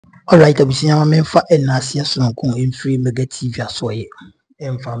Alright, abusua memfa enase sonko emfiri mega TV asoye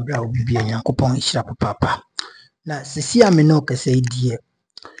emfa mbra obibi Nyankopon hira papa na sisi ameno kasa die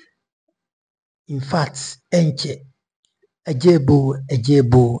in fact enche ejebo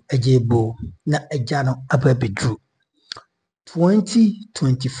na ejano ababedru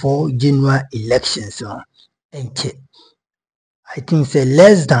 2024 January elections enche I think say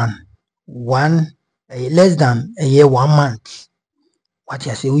less than a year 1 month. What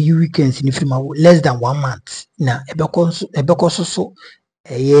you say we weekends in film less than 1 month na ebeko so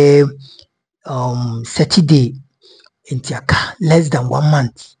Saturday intiaka less than 1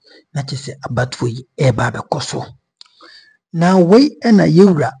 month na say about we eba bekoso na we na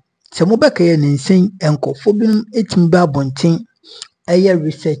yewura se mobeka ye nsen enkofo binum etimba bonten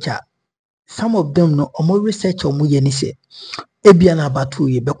researcher. Some of them no omo research omo ye ni se ebia na about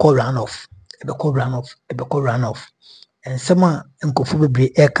we beko run off and some enkofo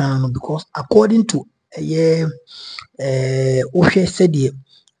bebre no because according to Oshe said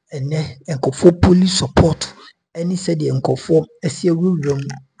enkofo police support any said enkofo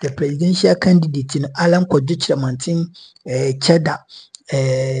the presidential candidate in Alan Kojuchramantin Cheddar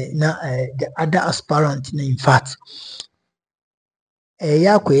na the other aspirant in fact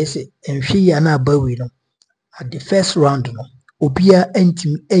yakwese enhwe ya na bawi no at the first round no obia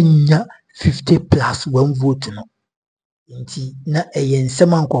entim enya 50+1 vote no nti na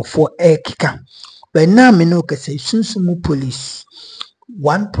ensema nkofo ekika but na me no kase sunsumu police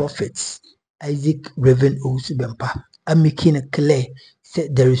one prophet Isaac Rev Owusu Bempah am making it clear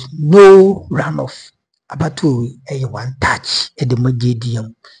said there is no runoff about one touch at the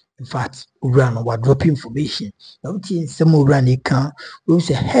Magadium. In fact, run or drop information. Now, some run a can we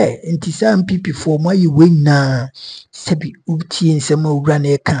say, hey, and some people for my you win now. Sabi Uti and some run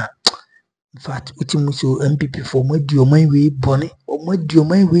a can. In fact, Utimuso NPP for my dear my way bonnet or my dear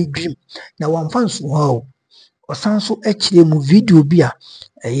my way dream. Now, one fans wow. Or sound so actually move video beer.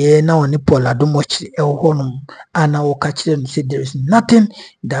 Now on the polar don't watch el honum and now catch them say there is nothing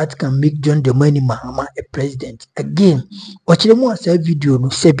that can make John Mahama a president again. Watch them once a video no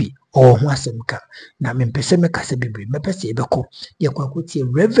sebi or wasemka. Na mempesemeka sebi mepese beko yakwakuti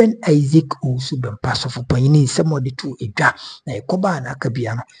Reverend Isaac Owusu Bempah for panyini some of the two eja na ekoba na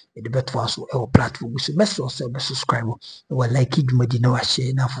akabiano the better also our platform so mess yourself subscribe or like it madi na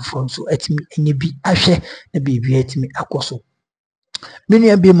share na for so etimi enye bi ahwe na bibi etimi akoso.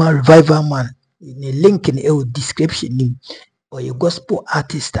 Many be my revival man in a link in a description or a gospel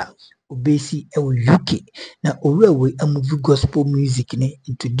artist obesi UK na we move gospel music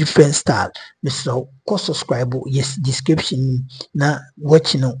into different style. Mr. Subscribe yes description na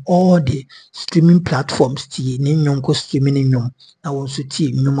watching all the streaming platforms ti nyonko streaming nyom na wonso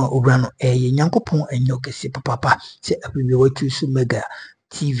ti nyoma obrano nyankopon enyo kese papa say abibi watu su mega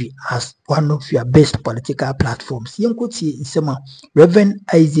TV as one of your best political platforms. Yankoti insema Reverend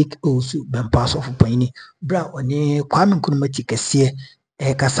Isaac Owusu Bempah of Payni Bra one Kwame Nkrumah kese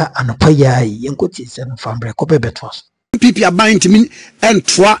kasa anopaya yankoti insema fambre ko bebetos NPP abant min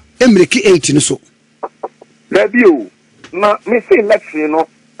entwa emreki 8 no so radio na me say election no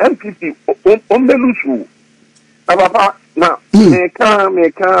NPP ombelusu ababa na meka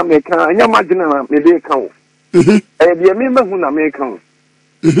anya magina na me dey kan de me mahu na me kan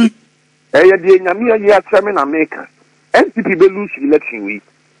the Nyamia ya chairman America. NPP be lose election week.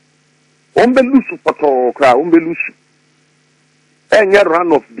 Be lose photo cra, be lose. Enya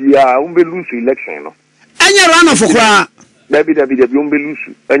run of the lose election no. Enya run of cra. Be lose.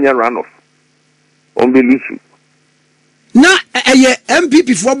 Enya run of. Be lose. Na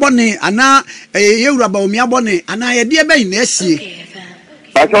MPP for bone ana Yewura Bawumia bone ana ye de be na asie.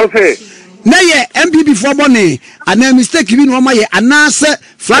 I can say na ye MPP for bone ana mistake bi no ma ye anase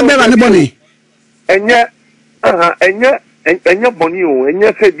flag bearer ne bone enya bone o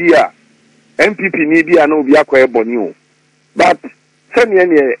enya se bia MPP ni bia na obi akwa bone o but se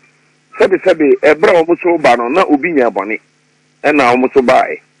ne sebe ebra o so ba no na obi nya bone e na o so ba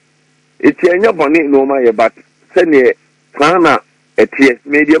eti enya bone no ma ye but se ne kana etie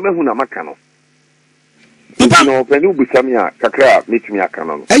media mehu na maka no no penu busamia kakra metumi aka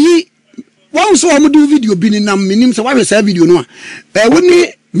no ayi one so am do video bi ni nam minim se wa hwe sa video no a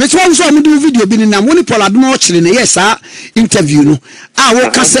woni me so one so am do video bi ni nam woni poladom o kire ne yes interview no a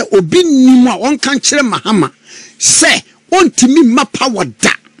wo ka se obi nim a won kan kire Mahama se ontimi ma power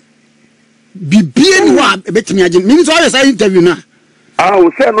da bibie ni wa betimi agye minim so wa sa interview na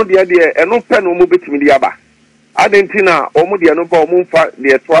wo se no de eno pe no mo betimi di aba adentina o mo de no ba o mo mfa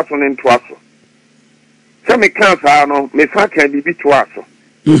de to aso ne to aso se me kan sa no me fa kan bibi to aso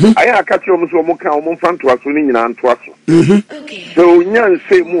aya catch you so mo kan mo fan to aso ni nyina nto aso so nyan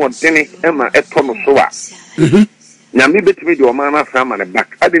say mo dene ema eto no so a nyame betimi de o man na fra ma ne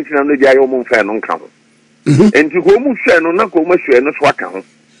back adentina no dia yo mo fa no nka ho enti ko mu hwe no na ko mu hwe no so aka ho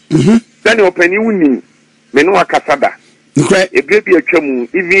then opani wuni me no akasada okay ebebi atwamu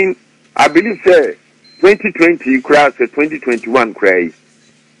even I believe say 2020 crash 2021 crash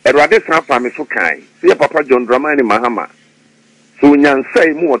erade san fa me so kan say papa John Dramani Mahama so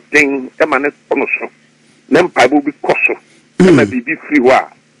nyansai mu oden e ma ne kono so ne mpaibo bi koso e ma bibi free wa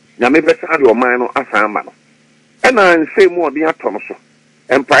nyame be san de o man no asan ma no e na nsai mu oden ato no so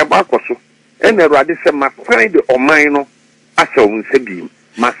mpaibo akoso e na erade se ma find the o man no asa won se bi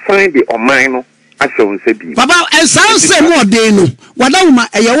ma find the o man no asa won se bi baba ensan se mu oden no wadawuma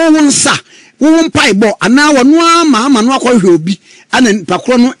eye wo nsa wo mpaibo ana wo no ama no akɔhwe obi ana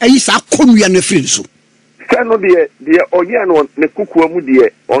pakro no ayi sa konua na free so no de oye no ne kukuwa mu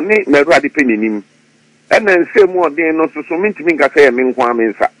de oni meru ade peninim ena nse mu odin no so mintimi nka say me nko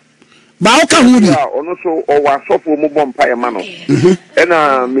amensa ba o ka hu di ono so o wa sofo mu bompa ya ma no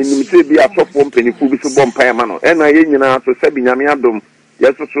ena minim se bi asofo mpenifu bi so bompa ya ma no ena ye nyina so sabi nyame adom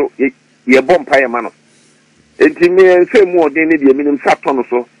ye so ye bompa ya ma no enti me nse mu odin ne de minim sa to no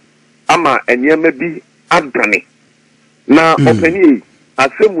so ama enyema bi adane na opani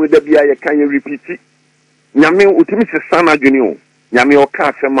asemu da bia ye kan ye repeat nyame utimi se sana adwene o nyame o ka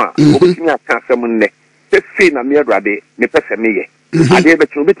asem a obetimi aka asem nne se na me adwade me pese meye ade be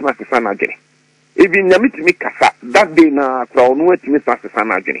tumi betimi se sana adwene ebi nyame timi kasa that day na kra ono atimi se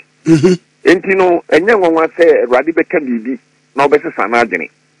sana adwene enti no enye nwanwa se adwade be ka bibi na obese sana adwene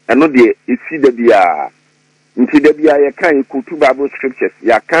eno de esi da bia nti da bia ye kan ikutu Bible scriptures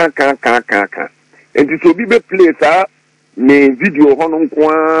ya kan enti so bi be play sa ne video hono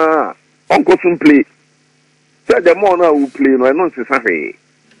nko a onko sun play the more now we play no no se safe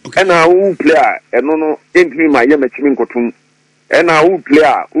and now we play and no entry my yam chimi nkotum and now we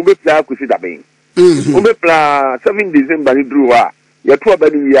play we be play akusi da ben we be play 7 December ni drew a ya to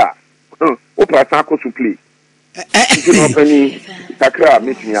abani ya o pra sa akosu play you openi takra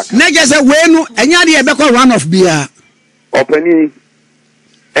meeting ya na je se we no enya de e be ko run off bia openi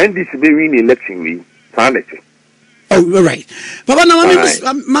NDC be win election we sanity. Oh, all right. Papa, now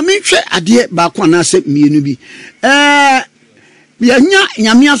mami twe ade ba kwa na se mienu bi. Ya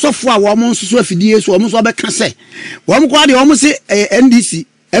nyamia sofo a wo mo nso afidie so wo mo so be ka se. Wo mo kwa de wo mo se NDC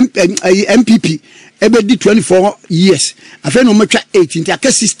NPP ebe di 24 years. Afa no mo twa 18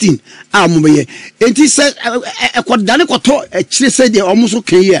 aka 16 a mo be ye. Enti se ekodane koto kire se de wo mo so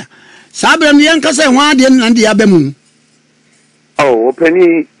kan ye. Sa bra me yanka se ho ade na de ya ba mu. Oh,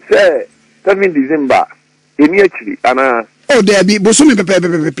 openi se 7 December emi actually ana oh there be bosumi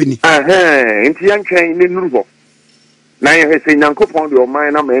pepe ni enti yankwan ni nurubo na ye se nyankopon de o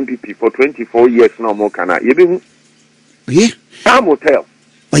man na MPP for 24 years na mo kana ye be hu ye am hotel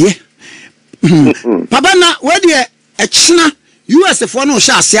oye papa na we de echina US for no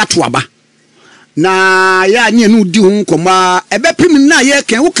sha ase ato aba na ya nye no di hu nkoma ebe pim na ye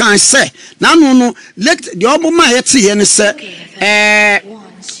kan wo kan se na no let the obo ma ye te ye ne se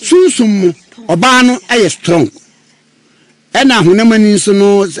sunsum oba no aye strong ena hunamani nso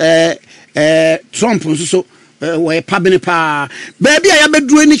no Trump nso so we pabene pa baby aya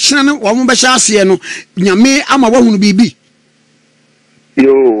beduro ni kina no wo mo be sha ase no nyame ama wahunu bibi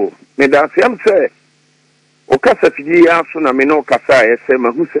yo me da siam se o kasa fidi aso na me no kasa ese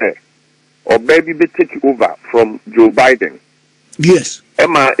mahu se o baby be take over from Joe Biden. Yes.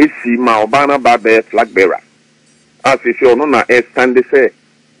 Emma isi ma obana babe flag bearer. As if you no na stand say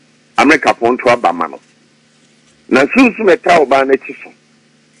America ponto abama no. Na susu meta obana chiso.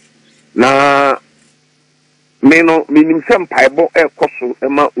 Na me no minim sem paibo ekoso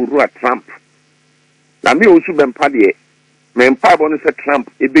ema urua Trump. Na me Owusu Bempah de me mpaibo no se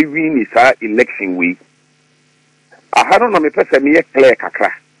Trump ebe win isa election week. Aharo na me pese me clear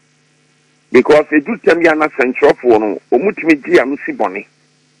kakra. Because a do tell me an essential for no, or mutimi am siboni.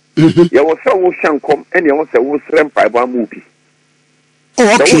 You was so shankom, and you was a wood ramp by one movie.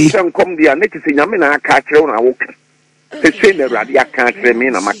 Oh, okay. Shankom, the next thing I'm in a catcher on a walk. The same radia can't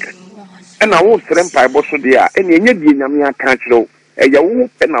remain a mac. And I won't ramp by Bosso dear, and you need the Yamia catcher, and you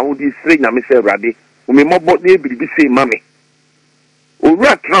won't and I would be saying, I'm Mr. Raddy, who may more but maybe be say, Mammy. O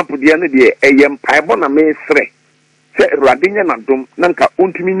rat Trump the other day, a yam pibon a may say, said Radinia Nadum, Nanka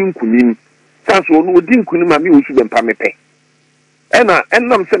Untiminum Kunin. Sanso no din kunima mi Owusu Bempah mepe ena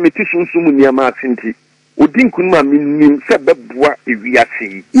enam se metisun sumu niama asenti odin kunima mi nim se beboa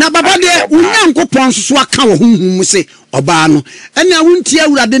ewiase na baba de unyankopon so aka wo hunhum se oba no ena wunti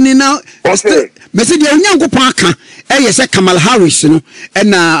awurade ni na message unyankopon aka yes Kamala Harris no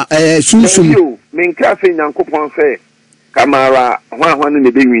na sunsum me nka say Nyankopon say Kamara hwan ne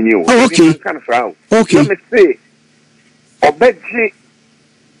be wini o. Oh, okay. Okay. Let me say obeji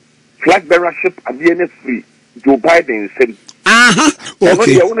flag bearership adie free Joe Biden said.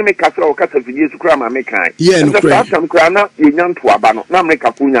 Okay. You want to make us all cut of videos to cram and make kind. Yeah, no crap. Some crana, you young to Abano, now make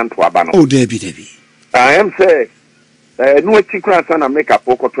a punyan to Abano. Oh, Debbie. I am say, no chicken son and make a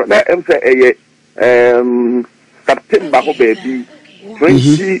poker. Let him say, September, baby,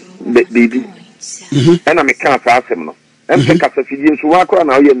 20 baby. And I make cancer ask him. And take us a video to work on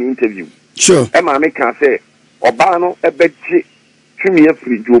our interview. Sure. And I make can say, Obano, a bed, Premier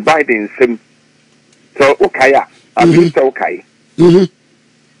free Joe Biden, same. So, okay. Okay.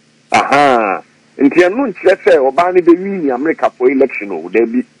 Aha. Nti anu nkyerɛ sɛ ɔbaa ne bɛwi ni America for election o there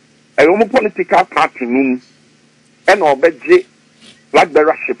be a political party num ɛna ɔbɛgye flag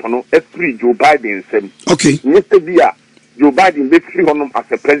bearership no free Joe Biden nsɛm. Okay. Nyɛ bi a Joe Biden be free honom as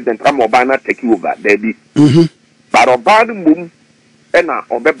a president ama ɔbaa na take over there be. But ɔbaa no mum ɛna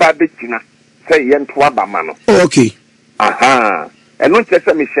ɔbɛba bɛgyina sɛ yɛnto aba ma no. Okay. Aha. And not just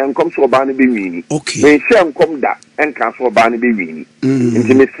a mission comes to a banner be winning. Okay. They shall come that and cancel a banner be winning.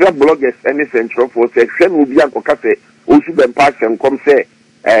 Into Mr. Bloggers and central for section will be a Akuffo Owusu Bempah and come say,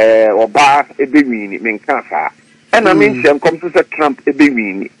 or bar a be winning, mean cancer. And I mean, shall come to say Trump a be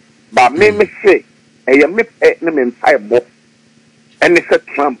winning. But may say, a mip at them in fireball. And they said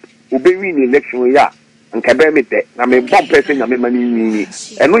Trump will be winning election, yeah. And Kabemite, I mean, bomb person, I mean, money,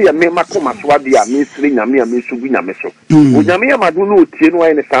 and we are Mema Coma Swadia, Miss Rinamia, Miss Subina Meso. Ujamia Maduno, Tino,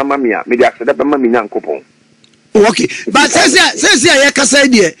 and Samamia, Media Sada Maminan Coupon. Okay, but says here, I can say,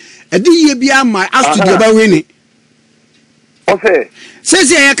 dear, a dear be my asked to the winning. Okay, says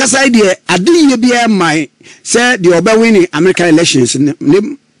here, I can say, dear, a dear be my said the Oba winning American elections.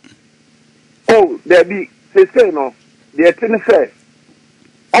 Oh, there be, say, no, the tennis says.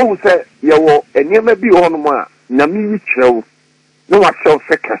 Oh, say, you will, and never be on one, Nami show, no, I shall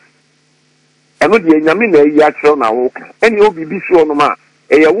second. And what the Yamina Yachel now, and you'll be sure no ma,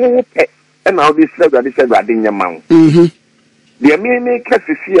 a woo pet, and I'll be said that it's a rad in your mouth. The Yamina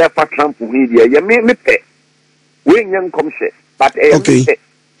cases here for Trump, you may me pet. When young come say, but a pet,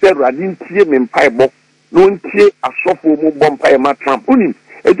 said Radin Tiam in Piebo, no one tea a soft woman bumpire my Trump. Unim,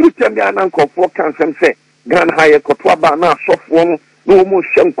 a do tell me an uncle for cancer say, Gan higher Cotwaba, now soft woman. No more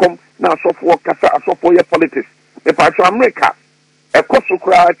shall come now so for Casa, so for your politics. If I show America, a cost of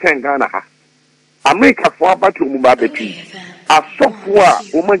cry 10 Ghana. America for about to move a software,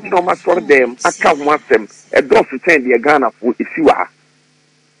 woman, you know, must for them, I can't want them, a dose to 10 the Ghana for if you are.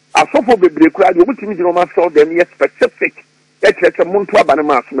 A software be cried, you would know, must saw them, yes, specific. That's a Montua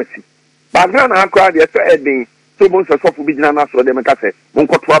Banama Smith. But Ghana, I cried, yes, Eddie, so most of software be Ghana, so them, I say,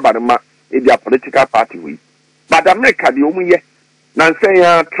 Moncotua Banama in their political party. But America, the only Nancy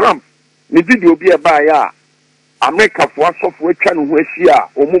Trump, the video be a buyer. America for software channel where she are,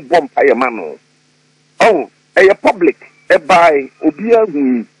 or move bomb by a man. Oh, a public, a buy,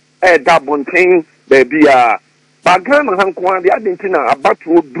 Obia, a double thing, baby. But Ghana Hankwan, the Argentina, a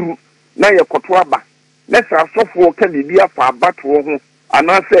battle do, Naya Kotwaba. Let's have software can be a for a battle,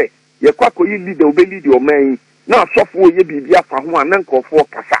 and I say, your quacko you lead the obey your man. Now software you be a for one uncle for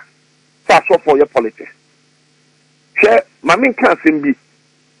Casa. Fast for your politics. Share Mammy can't be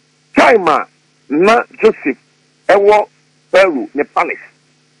Chima na Joseph Ewo Peru Nepalese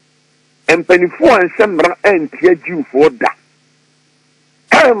and Penifo and Sembra and Tia Jew for that.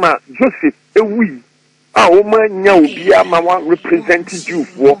 Chima Joseph Ewi, our woman now be a mama represented you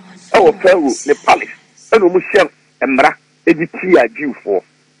for our Peru Nepalese and Omushem Embra Editia Jew for.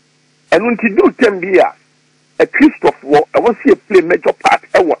 And when to do Tembia a Christoph war, I want to see a play major part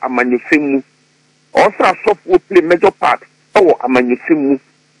our Amanyusemu. Also, a software play major part. Oh, a manusimu.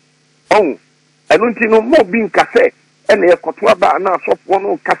 Oh, I don't know more being cassette. And a Kotwaba and a software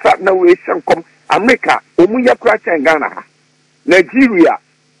no cassette no way come America, Omuya Crash and Ghana. Nigeria,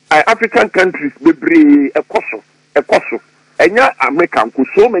 African countries, we bring a Koso, and ya American to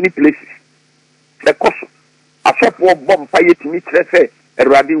so many places. A Koso, a software bomb fire to me, say, a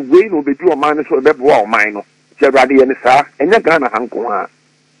radi way no be do a minus or the war minor. Radi and Sa, and ya Ghana Hankoa.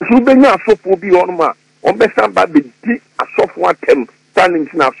 Subenya software be on ma. On besan ba be di a software tem standing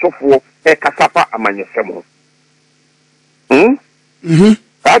na software e kasapa amanyesemo.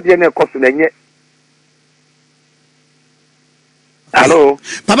 Ade na koso na nye. Hello.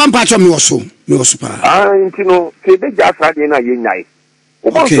 Papa mpacho me woso pa. Ntino se be ja sa de na ye nyai.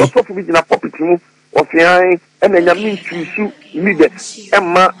 O software bi na property mu o se an e na nyame ntusu leaders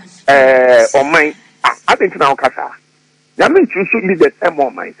emma oman ade ntina o kasa. Yamin choose leaders and more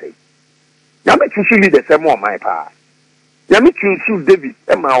my say. Yamin choose leaders and more my pa. Nyame choose David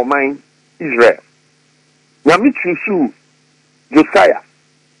ema o man Israel. Nyame choose Josiah.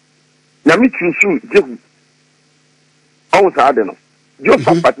 Nyame choose Jehu. All sa ade no.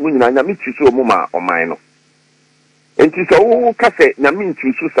 Josaphat mu nyina nyame choose o ma o man no. Enti so wo ka se nyame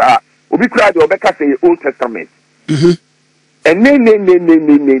choose sa obi kura de obeka se Old Testament. And ne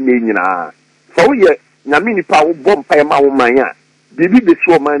nyina. So wo ye nyame nipa wo bom pa ma wo man a. Bibi be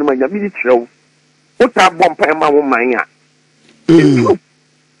so man ma nyame kyerɛw. Wo ta bom pa ma wo man a.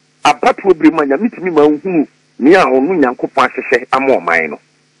 Apart from the man, meet me, who near on Yankopon Seshe, a more mine.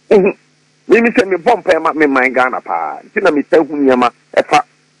 Let me send me bomb payment, me my Ghana pa. Tina me tell whom Yama, a fat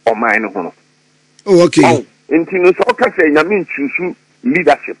or mine. Oh, okay. In Tinus, okay, say, I mean, choose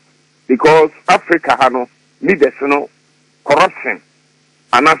leadership because Africa had no leaders, no corruption.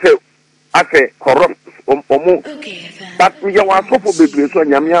 And I say, corrupt or more. But we are so for baby, so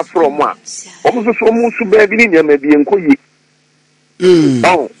Yamia from one. Almost so much to baby in maybe in Koyi.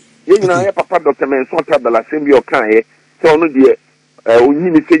 Oh. You know, Papa Dr. Menson Tabella send your kind, so no dear. We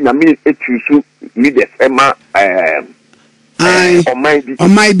need to say, I mean, it choose leaders, Emma, or might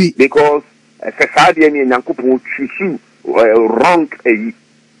be because a society and Yankupo choose wrong.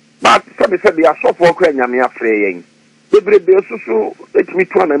 But some said they are so for Yamia fraying. The bread be also let me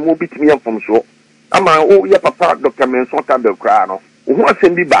turn and move it me up from so. I'm my Papa Dr. Menson Tabella, who wants to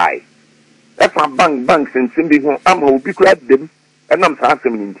be by. That's my banks and send me home. I'm going to grab them. And I'm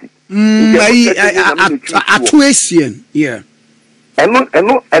asking Atuasian, yeah. And not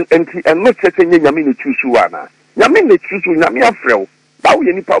saying Yamini choose one. Yamini choose Yamia Frel. Bow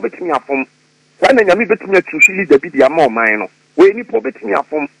any poverty me up from. When Yami bet me to see the video more minor. Where any poverty me up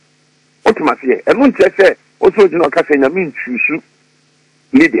from. What must say? And one say, also, you know, Cassin Yamin choose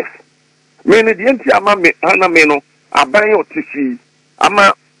leaders. Many the empty Anna Meno are buying your tissue.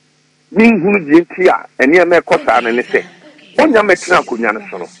 Ama being who the NTR and near me Costa and say. On your Mexican Kunyana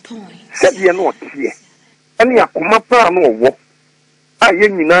said ye not here. Any a Kumapa no walk. I ye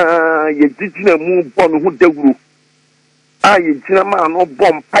did move on who de group. I ye Jinama no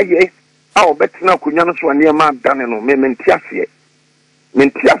bomb paye. Our Betina Kunyana so near my Danano, Mentiasie.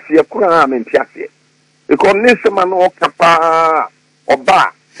 Mentiasie, Kura Mentiasie. Because Nessa no Capa or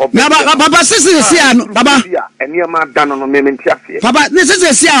Bar. Papa says, Baba, and near my Danano, Mentiasie. Papa, this is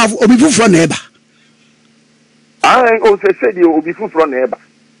a sea of Obifu from neighbor. I also said you will be full from neighbor.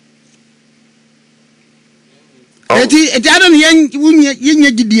 It Adam Yen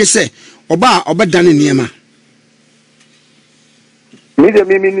did say, Oba done in Yama.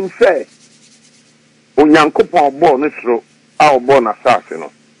 Meaning say, on Yankopa born is through our born assassin.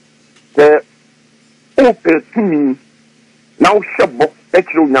 The open to me now Shabo,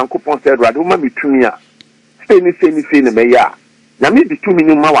 actually Yankopa said, Raduma between ya. Say, Maya. Now maybe 2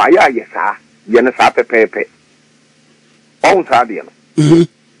 million Mawaya, yes, sir. Yanasa Pepe. All Sadian.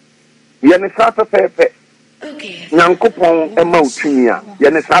 Yanisata Pepe. Yankopon and Moutunia,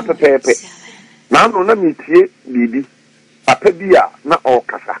 Yanisata Pepe. Now, no, let me see, Bibi. A pebia, not all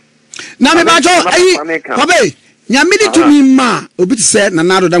Casa. Now, Babe, Yamini to me, ma, Obit said,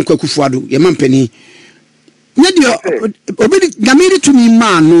 Nanado than Akuffo, Yaman Penny. Yadio, Obit Yamini to me,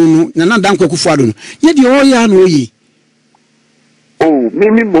 ma, no, Nanada Akuffo. Yadio, Yan, we. Oh,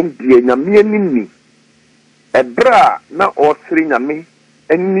 Mimi Mum, dear, Yamini. A bra na or three me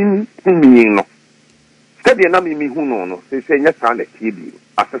and me no. Steady and me who no, they say yes, I let you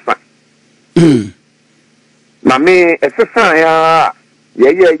assassin. Mammy, assassin, yeah,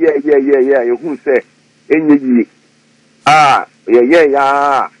 who say, any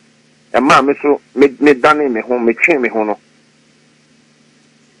yeah, and mammy so made done me home, me chain me hono.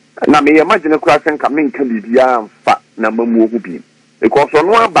 Now, me imagine a crossing coming to be fat number move be because on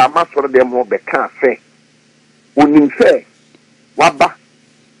one by master of them what they can't say. Unim say, Waba,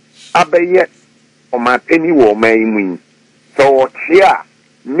 Abaye, or my penny war may win. So, here,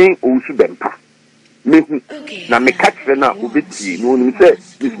 me Owusu Bempah. Me, na me catch the now, Ubiti, no one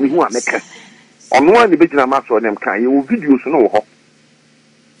says, this me who I make. On one division, I'm after them kind, you will videos no hop.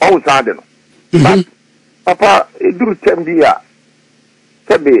 All Sarden. But, Papa, it do 10 years.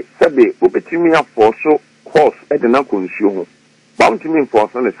 Sabe, Ubiti me up for so course at the Nakunshio. Bound to me for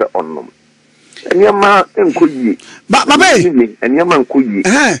son is on them. And your man could ye. But, Babe, and your man could ye.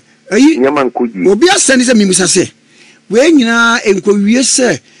 Your man could ye. Obia send a mimisa say. When you are in Korea,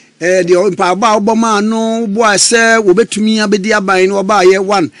 sir, the old Papa Obama, no boy, sir, will bet to me a bit by no buy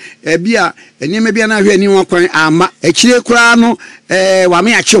one, a beer, and you may be an anyone crying, a chile crano,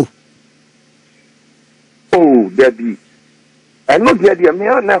 Wamiacho. Oh, there be. And not yet, dear, me,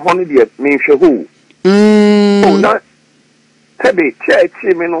 not honey, yet, me, who. Oh, not. Tabe church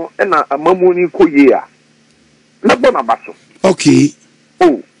me no na amamuni koyia na bo na baso okay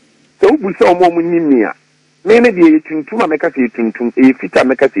oh so bu se omo mu nyimi a me ne de tuntum ameka se tuntum e fita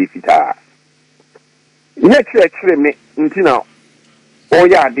ameka se fita nye kire me ntina o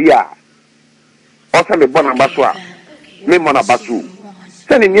ya ade a o se me bo na baso a me mo na baso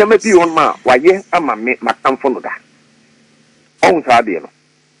se ne nyama bi on ma waye ama me makamfo no da on sa de no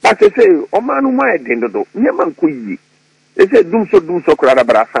ba se o ma no ma e den do nyama nko yi e se dum so kura da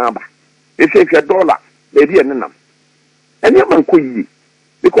bra san ba e se $1 e bi enenam nyama nko yi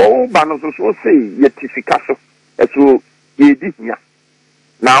because ba no so say yetifika so eso yedi hia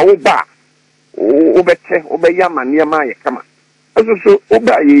na wo ba wo bete wo be yama niema ye kama eso wo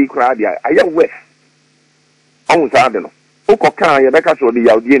ba ye kura dia aya west on sa de no wo ko kan ye beka so de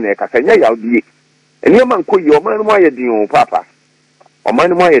yaudie na ka sanya yaudie niema nko yi o man mo aye din o papa o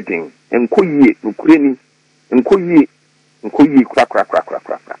man mo aye din nko yi nukureni nko yi kura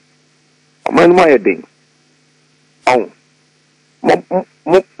o man mo aye din on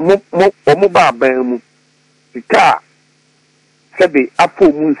mo ba ban mu sika sebe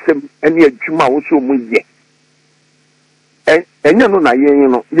afọ mu nsem ene adwuma wo so mu ye enya no na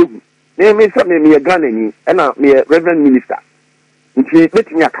yen no yegu na me se me Ghana ni na me reverend minister nti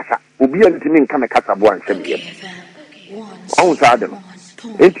betimi akasa obi antimi nka me kasa bo ansem ye on sa de no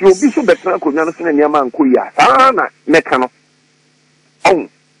nti obi so betra ko nya no se na niam anko ya saa na meka no on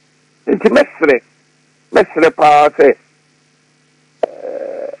nti mesre pa se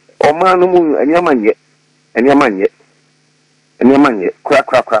omanu mu anyamanye kra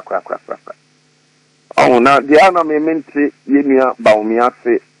oh na dia na me mente yenia Bawumia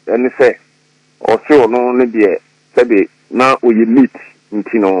se ene se o se ono ne de sebe na oye meet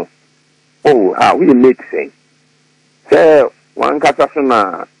ntino oh we meet say one kata so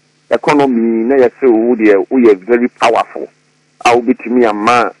na economy na ye se wo de we very powerful au bitimi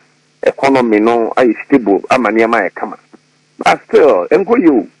ama economy no ay stable amani ama e kama but still enko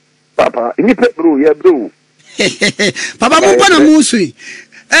you papa ini bro ya bro papa mo na musui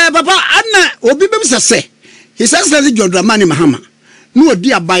papa anna obi bem sese his excellency John Mahama no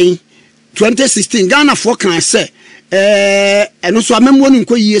odi aban 2016 Ghana for kan say eno so amemwo no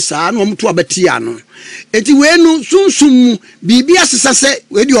nko yie saa na omto abati ano eti we no sunsum bibi asesa se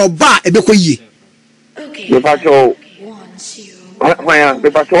we di oba ebekọ yie okay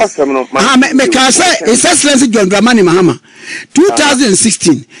me can say his excellency John Mahama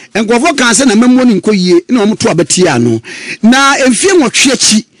 2016 enkofo kan say na memmo ni nko yie na omto abati ano na emfie nwotwe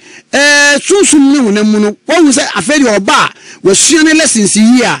achi sunsum ne wonam no won say aferi oba we suane lessons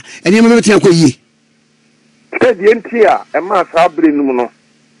yi a ene me betia ko yie di entia e ma sa bre num no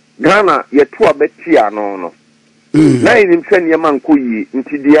Ghana ye to abati ano no na nim se ne ma nko yie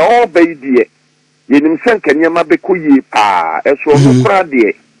nti de o ba yidie yenim sanka nyama beko yi pa eso no kra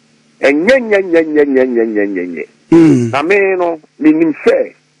de enyenyenyenyenyenyenyenyenye na me no minim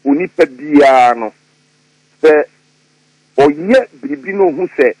se unipa bia no se oye bibi no hu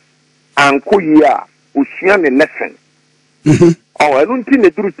se anko yi a osua ne lesson enu nti ne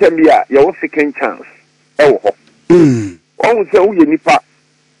duru tambia ye wo second chance e wo ho on se wo ye nipa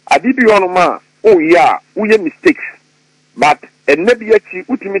adibi ono ma o ya wo ye mistakes but ennabi achi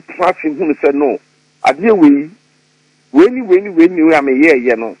utimi traffic hu se no adie we am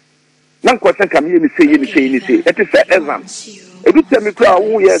ye no na nkwasa kam ye ni say it is exam edu temi kra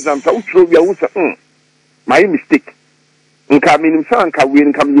wo ye exam sa utro bia wo say my mistake nka minim sanka we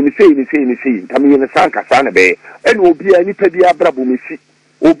nka me say nka me ne sanka sa na be ene obi a nipa bia brabo mesi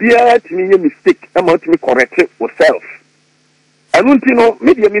obi a timi ye mistake e ma timi correct yourself anu ntino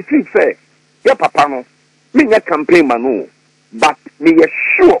me dia me think say ya papa no me nya campaign ma no but me ye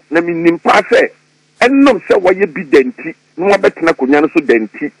sure na me nimpa say ennom se waye bi denti no wabetena konya no so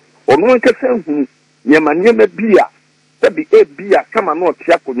denti ono nkese hu nyema bia se bi bia kama no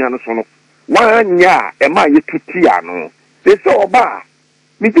tia konya no so no wanya e ma ye tutia no se so oba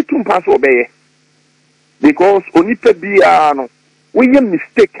mi titum pass obeye because onipa bia no we ye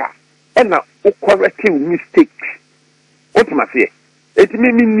mistake na o correcting mistake otumase it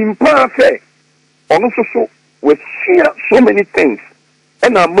me nimpa fe ono so we share so many things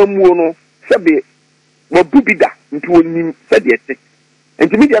na mamuo no se bi wo bubida nti wonim said ete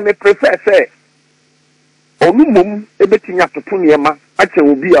enti media me prefer say onu mom ebetinya toto niema ache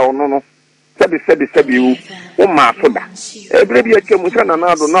obi a ono no sebi wo ma soda ebre bi ache musa na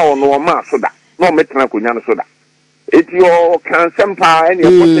Addo na ono ma soda na o metena konya no soda eti o kan sempa ene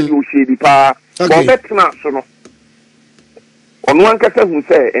e pote di o shedi pa bo betena so no onu ankasa hu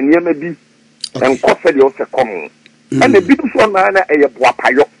say eniema bi enko se de o se kom ene bi so na eye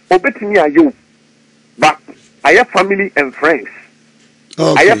boapayo obetimi ayo. But I have family and friends.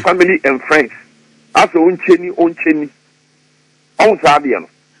 Okay. I have family and friends. Aso uncheni on sadia no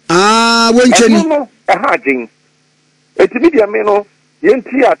woncheni no hajin etimedia me no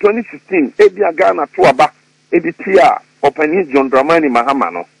yenti a 2016 ebia Ghana to aba editia opani John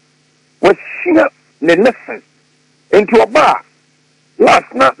Mahama no washina ne lesson into oba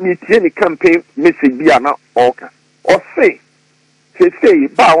last night meetie ni campaign message bia na oka o say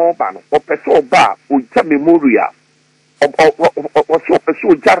ba won ba no o pese oba o ja memorial o so pese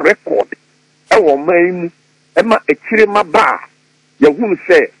o ja record e wo man mu e ma ekire ma ba ya hunu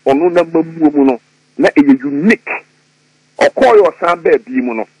se onu na mamuo mu no na e unique okoyo san ba bi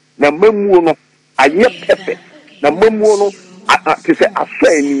mu no na mamuo no aye perfect na mamuo no te se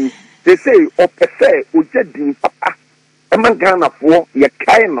asani te se o pese o ja din papa e man Ghana fo ye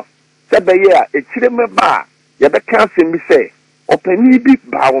kai no se be ye a ekire ma ba ya be kan se mi se opani bi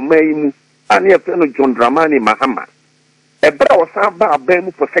ba wo man mu ani e fe no John Mahama e bra wo san ba ba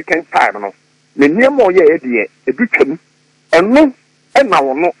mu for second time no ne niemo ye de e bitwam eno e na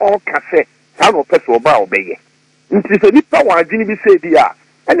wo no o ka se sa no pese oba obeye nti se ni pa wa adwini bi se di a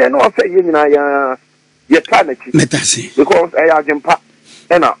ene no o se ye nyina ya ta na chi metasi because e ya jempa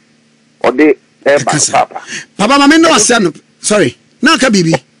e na o de e ba papa mama no ase no sorry na ka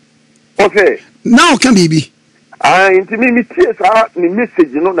bibi o se na o ka bibi nti mi tie sa ni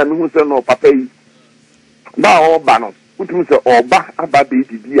message no na mi hu se no papa yi ba o ba no utum se oba aba be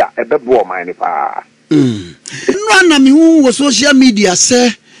didi a ebebo o man ni pa no na mi hu wo social media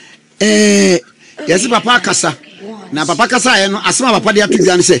se yes papa kasa na papa kasa ye no asema papa de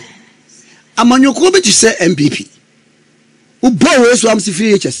atudwa ne se amanyoko be ti se NPP ubo we so am se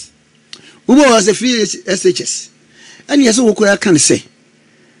free HS ubo we se free SHS ani yes wo kura kan se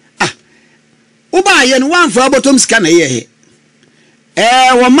uba ye no wanfa bottom sika na ye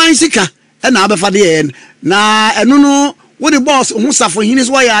wo man sika na abefa de ye na enu no wo the boss hu safo hini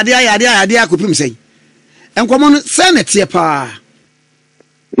so ya ade akopim sen enkomo no senate pa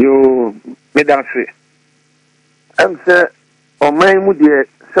yo medanse amse o man mu de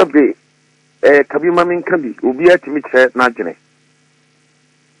sabe kabi mamin kabi obi atimi kire na agene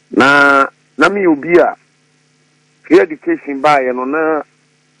na mi obi a education ba ye no na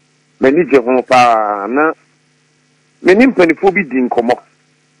mani je ho pa na meni mpanifo bi di nkomo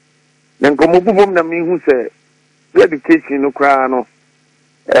na nkomo bubom na mi hu se education no kra no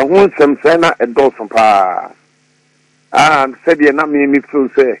hu nsem se na edoso pa se de na mi feel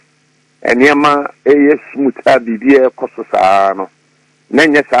se eniema smooth bibi e koso saa no na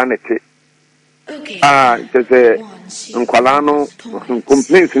nye saa na te se nkwala no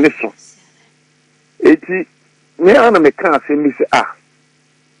complaints ni so eti me ana me kan se mi se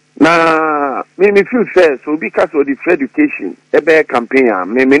na me feel say so because of the free education ebe campaign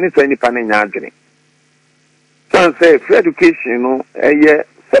me ni so ni pa na nya adwene so say free education no eye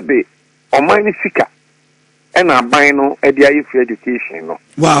sebe o man ni sika e na ban no e de aye free education no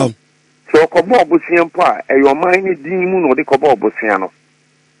wow so kobo obosia mpo a e yo man ni din mu no de kobo obosia no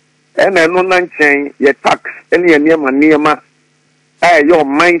e na no na nchen ye tax ene ye niema yo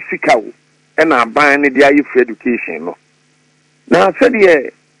man sika wo e na ban ni de aye free education no na said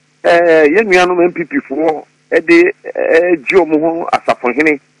ye nuanu NPP fo de jio mu ho asafo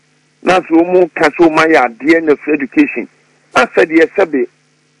hene na so mu ka so ma ya de na free education said ye sebe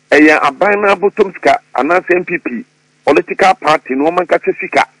ya aban na bottom ska ana NPP political party no man ka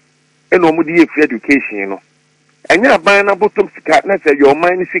sika e no mu de free education no enya aban na bottom ska na say your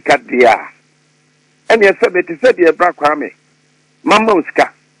mind sika dia ene ye sebe te said ye bra kwa me mama uska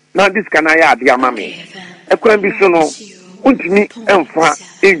na this can I add ya mama e kwa bi so no untimi emfa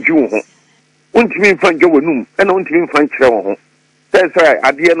eju ho untimi emfa njo wonum ena untimi emfa nkyere ho say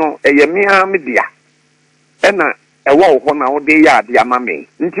ade no eye mia me dia ena ewo ho na wo de ya ade amame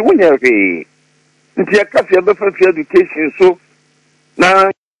nti wonya hwe nti akase e be free education so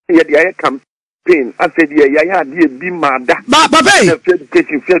na ye de aye campaign asedi ya ade bi mada baba free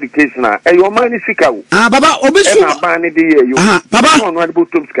education na e yo man sika wo baba obisu na ba ne de ye yo baba no no ade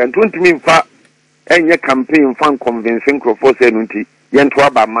bottom sika untimi emfa enye campaign fan convincing crofo say nunti yento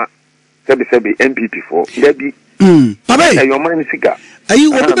abama sebe NPP for debi papa your man sika ayi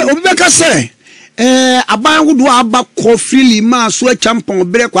obi be ka say aban hudu aba ko freely ma so champon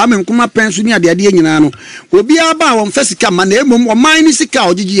bere kwa menkuma pensu ni ade nyina no obi aba won fasika ma na emom o man ni sika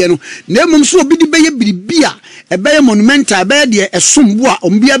ogigiye no na emom so obi di beye biribia ebe monumental ebe de esombo a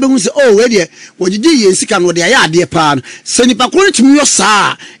ombia be hu se we de ogigiye sika no de aya ade pa no se nipa ko ni timi yo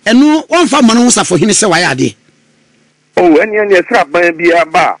saa eno wonfa ma no safo hene se wa ya ade eni esra ban bia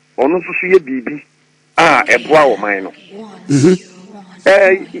ba onu susu ye bibi eboa wo man no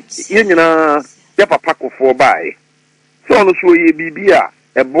ye nyina ya papa Akuffo bai so no so ye bibia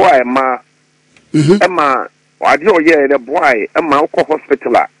eboa ema Emma ade oye the boy emma ukọ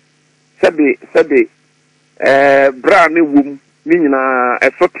hospital sebe bra ne wom ni nyina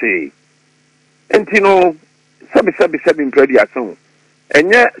esote enti no sebe mpredi aso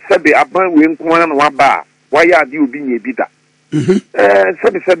enye sebe aban we nko na waba waya ade obi nye bi da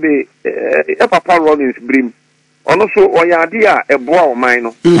sebe papa Rollins brim ono so oya ade a eboa o man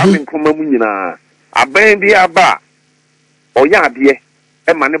no amenkoma mu nyina aban bi aba oya ade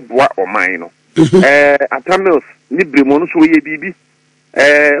emma ne boa o man no Atamils ni brim ono so ye bibi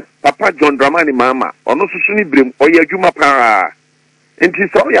Papa John Dramani Mahama ono susu ni brim oye adwuma pa enti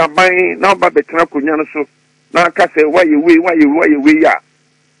so ya ban na ba betena konya no so na aka se waye we ya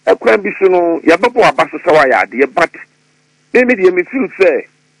ekwan bi so no ya bebo abaso se waye ade but me de me feel say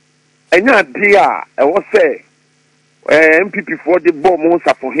enya ade a ewo se NPP for the bomb mo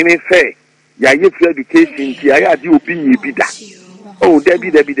safo hene say ya ye free education ti ya ade obi nyi bi da oh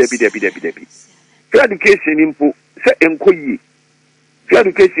debi free education impo se enkoyi free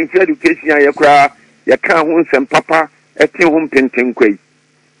education ya kura ya kan ho nsem papa eti ho mpenten kwai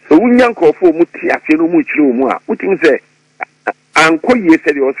so wunya nkofo mu ti ase no mu chire mu a utim se ankoyi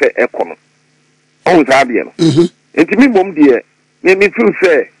se de o se ekono on za bia no enti mi bom de me feel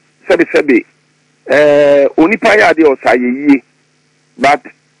say sebe onipa ya de o sa ye but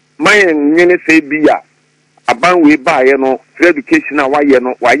mayen nyene se bia aban we ba ye no free education a wa ye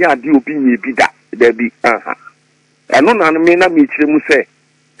no wa ya de obi nye bi da bi eno na me na me chire mu se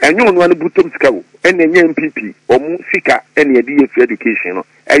enyo no an butom sika wo ene nya NPP omu sika ene ye di free education no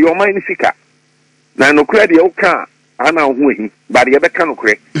eyo man sika na no kura de o ka ana ho ehi ba de ye beka no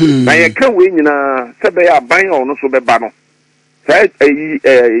kure na ye ka we nyina se be ya ban o no so be ba no sai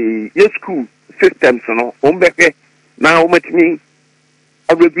ye school systems no o mbeke na o matimi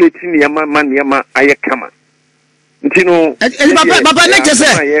regulate ni ma ni ma aye kama ntino papa na kese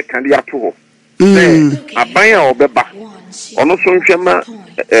aye kan dia to aban a obeba ono so nhwema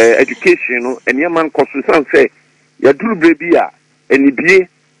education no eniaman kosu san say ya duru brebi a enibie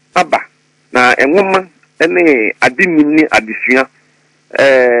aba na enwoma ene adinim ni adesua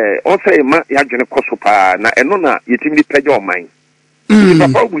o say ma ya dwene koso pa na eno na yetimi pagya oman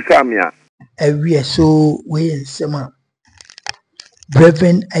papa obusa me a awie so we nsema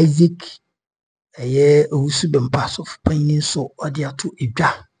Reverend Isaac Owusu Bempah so panyin so ode ato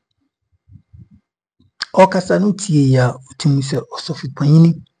edwa okasa no tie ya utimi se osofu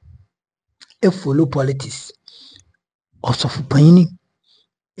panyin follow politics osofu panyin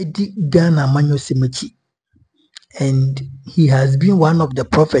edi Ghana manyo semachi and he has been one of the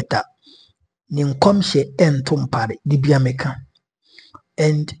prophet ni nkomhye entompare di bia meka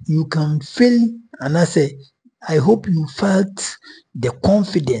and you can feel and I hope you felt the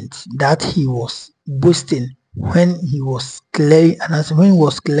confidence that he was boasting when he was clearing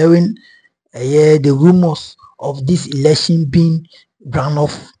the rumors of this election being run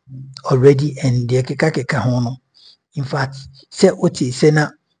off already and the keka hono. In fact, say na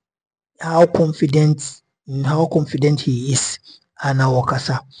how confident he is and our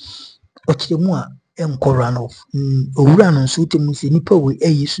kasa ochiremu a enko run off owura no nso temu se nipa we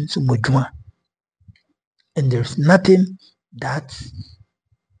eyi sunsun modwuma. And there's nothing that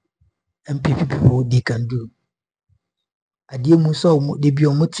NPP people they can do. Adie mu so de bi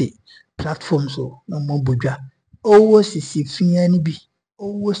omote platform so no mo bodwa. Owo sisi fia ni bi.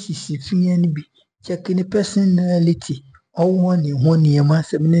 Check any personality. Owo ni ho ni ema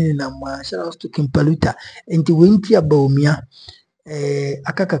semne na ma shout out to Kimpaluta. Enti we nti Bawumia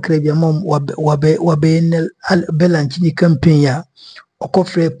aka kakra bi am wabe belanchi ni campaign ya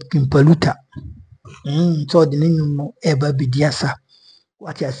okofre Kimpaluta. So the name no eba bidiasa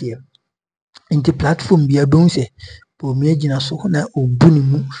what you say into platform bia be say Bawumia gina so na obuni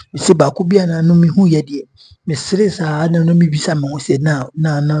mu se ba ko bia na no me hu ye de me sere sa na no me bisa me say no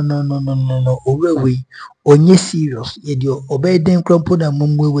owe onye serious ye de obey den krampo na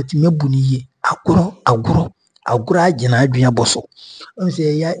momwe wetime buni ye agoro agina adwea boso o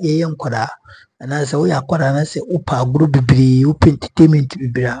say ye nkwada na say wo yakwada na say upa agoro bibiri upa entertainment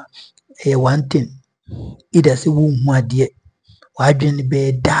bibira one thing either say wo hu ade wadwen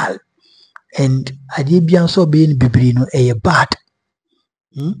be dal and ade bia so be ni bibiri no bad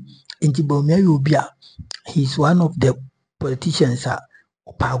enti Bawumia yo bia he's one of the politicians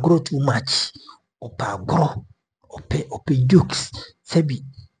opagro too much opagro ope jokes sabi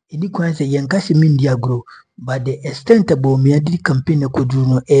any kwan say yenka se mindi agro but the extent Bawumia did campaign kodru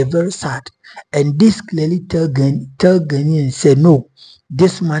no very sad and this clearly tell Ghanaians say no,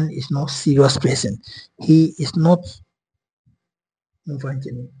 this man is not serious person. He is not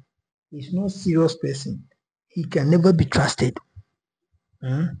serious person. He can never be trusted.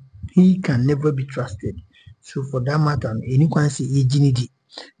 He can never be trusted. So for that matter, anyone say Ejinidi,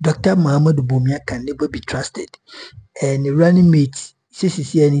 Dr. Mahama Bawumia can never be trusted. And the running mate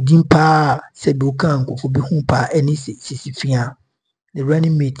says any dimpa said Bukan for be humpa any sisifia. The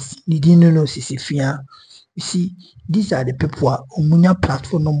running mates didn't know sisifia. You see, these are the people who munya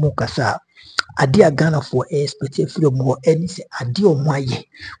platform no more kasa. Adi Ghana for expected from more any say Adi Omaye.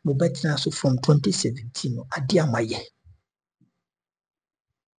 Mubetina so from 2017. Adi Amaye.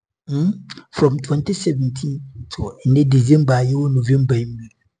 From 2017 to in December, November,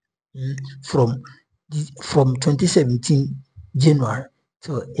 from 2017 January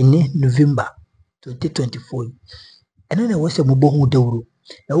to in November 2024. And then I was a mobile dawro.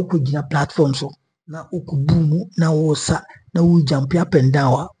 Na ukujina platform so na ukubumu na wosa na wu jump up and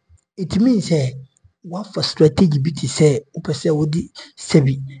down. It means what for strategy biti say upese wodi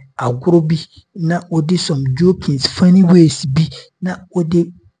sebi agorobi na wodi some jokings funny ways bi na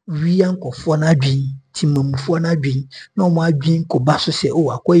wodi wiankofo na adwen timamufo na adwen na omo adwen ko ba so say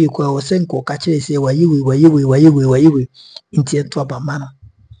o akoye ko o senko ka kire say wayewe inti ento abama no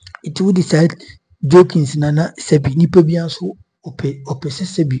it would decide jokings na sebi nipa bi anso opese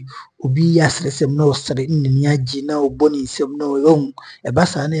sebi obi yasresem na osere nnini agi na oboni nsem na ohun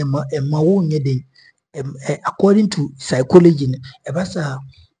ebasa na ema wo nye de according to psychology ebasa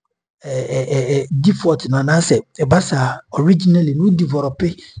default na say ebasa originally no develop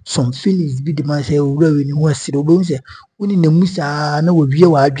some feelings bi de man say owura we ni ho asire obo say woni na musa na wowie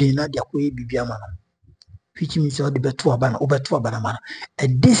wa adwen na de akoye bibia ma no which means all the better abana.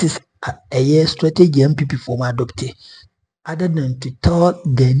 And this is a strategy NPP form adopted. Other than to tell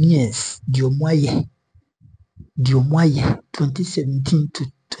Ghanaians Diomoye 2017 to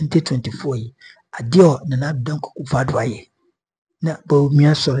 2024 adio na danko kufadwaye na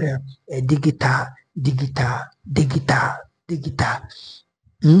Bawumia sorry digital.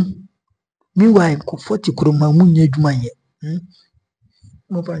 Meanwhile ko 40 kroma munye adwumaye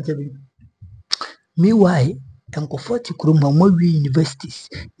mo panche. Meanwhile, Nkofo Tikuruma Mwawi universities,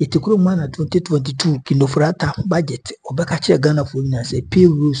 Yetikuruma na 2022 Kindofrata budget, Obekache Ghana for you say pay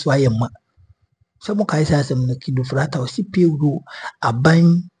rules so I am. Some kaisa some na Kindofrata or see pay rule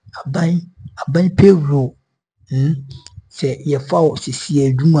aban pay rule. Say ye foul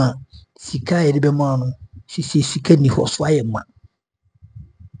si duma sika edebemano, si sika ni ho so I am.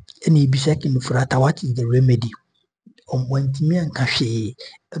 Any bisa Kindofrata, what is the remedy? Wantimi anka hwe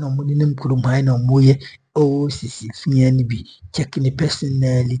na omunim kurumhan na omoye sisi fiani bi checking the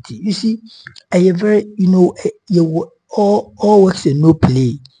personality. You see, I very you all works and no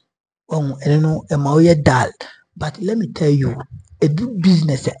play. And no dull. But let me tell you, a good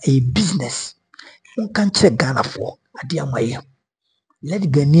business, you can check Ghana for let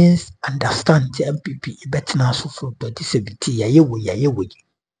Ghanaians understand the MPP better now so from 2017.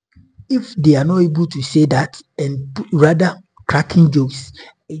 If they are not able to say that and rather cracking jokes,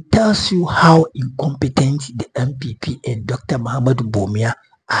 it tells you how incompetent the NPP and Dr. Bawumia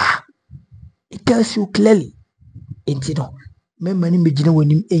are. It tells you clearly. And you know, many imagine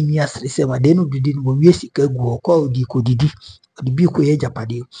when him any as resema, they no did when we sika go call the kodidi or the biko ye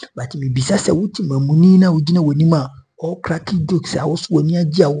japade. But me bisasa wutima munina ujina wenima all cracking jokes. I was when ya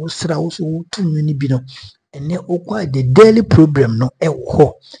jia was also too many bino. And then the daily problem no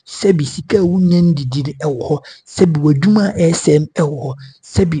ewo sebi sika wunyen didi ewo sebi waduma SM ewo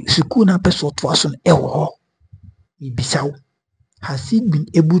sebi suku na peso twason ewo bisaw has he been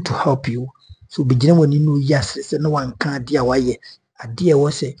able to help you? So begin when you know yes no one can dia waye ade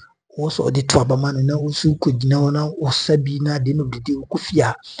was say also the twabama na usu kugina na osabi na de no didi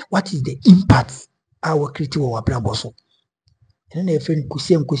ukufia. What is the impact our critical wa braboso and then a friend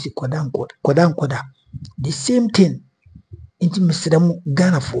kusem kusi koda the same thing. Intimacy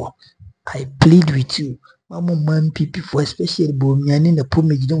Ghana for. I plead with you. Mama man people for especially Bawumia in the poor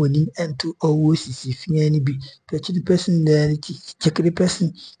major when him and to always if any be touch the personality, check the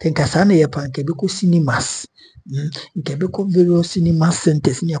person, think as an air pan Quebeco cinemas. In Quebeco various cinema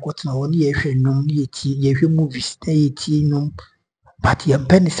centers near Cotton or near movies, but your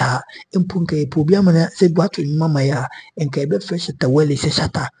pennies are impunke Pubiamana said what in Mama ya and Quebec fresh at the well is a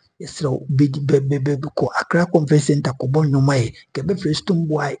shatter. Yes, so big ko Accra Conference Center ko bon no mai ke be Preston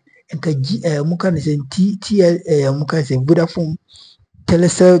boy and ka muka ne TL muka se Vodafone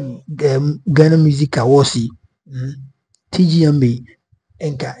Telecel Ghana Music Awards TGMB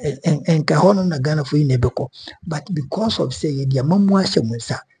enka hono na Ghana for inebeko but because of say dia mamu ahye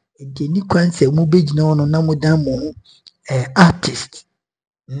munsa e ni kwan se mu begina hono na mu dan mo artist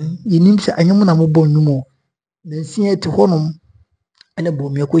yinim se anyum na mo bon numo na nsia te hono and a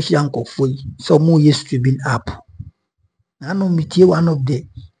Bawumia question Akuffo so more used to been up. I know meet one of the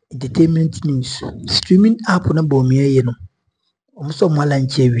entertainment news. Streaming app na Bawumia ye no. Omuso mwala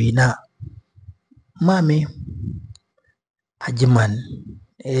nchewi na Mami Ajiman,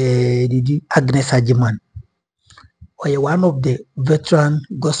 Didi Agnes Ajiman. One of the veteran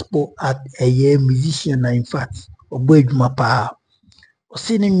gospel musician, in fact, Oboy Jumapa.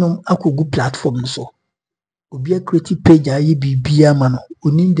 Osening num akugu platform so. Obi a creative page aye bibia ma no.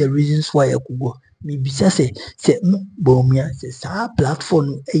 Onim the reasons why akugo. Me bisa se Bawumia se sa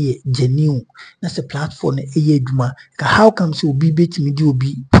platform genuine. Na se platform juma. Ka how come so obi betimi di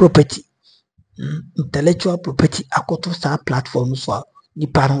obi property? Intellectual property akoto sa platform so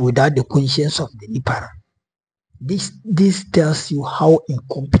nipa without the conscience of the nipa. This tells you how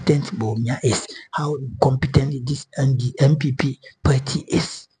incompetent Bawumia is, how incompetent this and the NPP party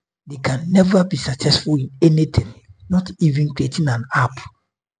is. They can never be successful in anything, not even creating an app.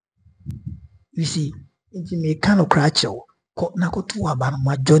 You see, it's a kind of crutch. Nakotu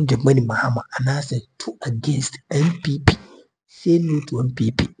Abama John Mahama and I said two against NPP. Say no to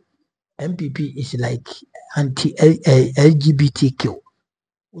NPP. NPP is like anti-LGBTQ.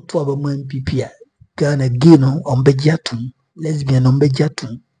 Utu Abama NPP. Ghana gay no ombejatum, lesbian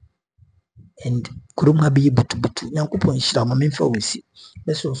ombejatum, and kuruma be butu. Yankupon shira mamimfa wisi.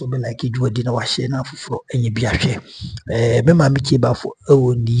 Let's also be like you do na washe na fufuro enye biahwe. Mema michi bafo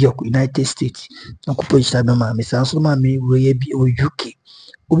New York, United States. Yankupon shira mema mi sanso mami we bi UK.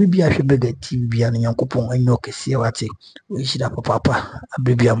 Obi biahwe bega team bia na yankupon enye okese wate. We shira papa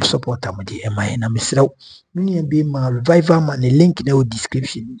abrebi am support amde ema na misra. Nuni be ma revival man link na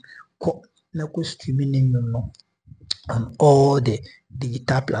description. Na go streaming on all the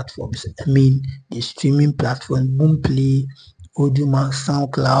digital platforms. I mean the streaming platform, Boomplay, Audiomack,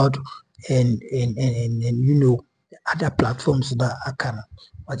 SoundCloud, and you know the other platforms that I can.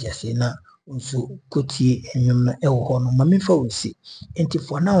 What you say now? So Kuti and you know Mami for we see. And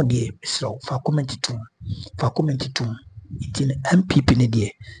for now the so for comment to it's in MPP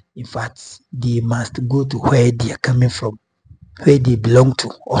in in fact they must go to where they are coming from, where they belong to,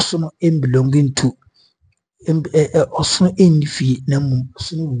 also not in belonging to, also in fee namu,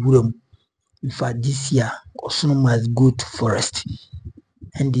 also in fact this year also must go to forest,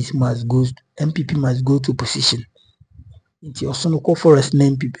 and this must go, MPP must go to position. It's also no call forest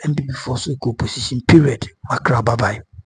name MPP for so go position, period. Makra bye bye.